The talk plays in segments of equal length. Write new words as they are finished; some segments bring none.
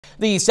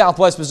The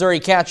Southwest Missouri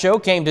Cat Show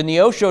came to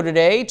Neosho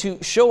today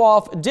to show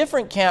off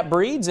different cat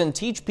breeds and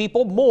teach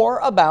people more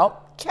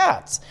about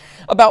cats.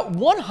 About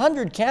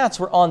 100 cats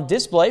were on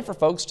display for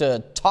folks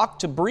to talk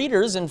to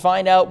breeders and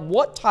find out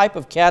what type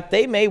of cat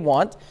they may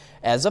want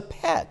as a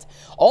pet.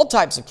 All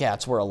types of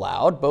cats were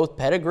allowed, both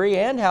pedigree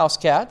and house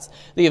cats.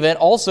 The event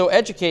also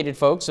educated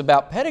folks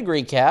about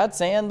pedigree cats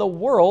and the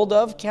world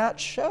of cat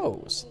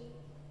shows.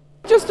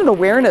 Just an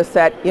awareness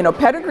that,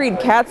 pedigreed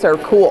cats are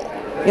cool.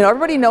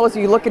 Everybody knows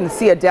if you look and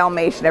see a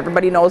Dalmatian,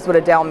 everybody knows what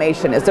a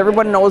Dalmatian is.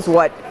 Everyone knows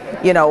what,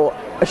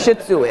 a Shih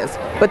Tzu is.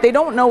 But they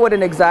don't know what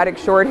an exotic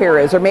short hair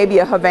is, or maybe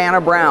a Havana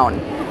Brown.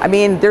 I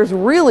mean, there's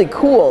really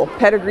cool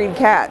pedigreed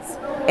cats,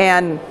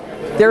 and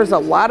there's a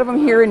lot of them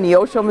here in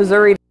Neosho,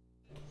 Missouri.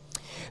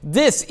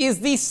 This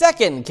is the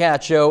second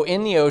cat show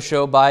in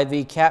Neosho by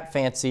the Cat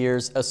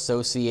Fanciers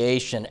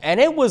Association, and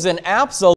it was an absolute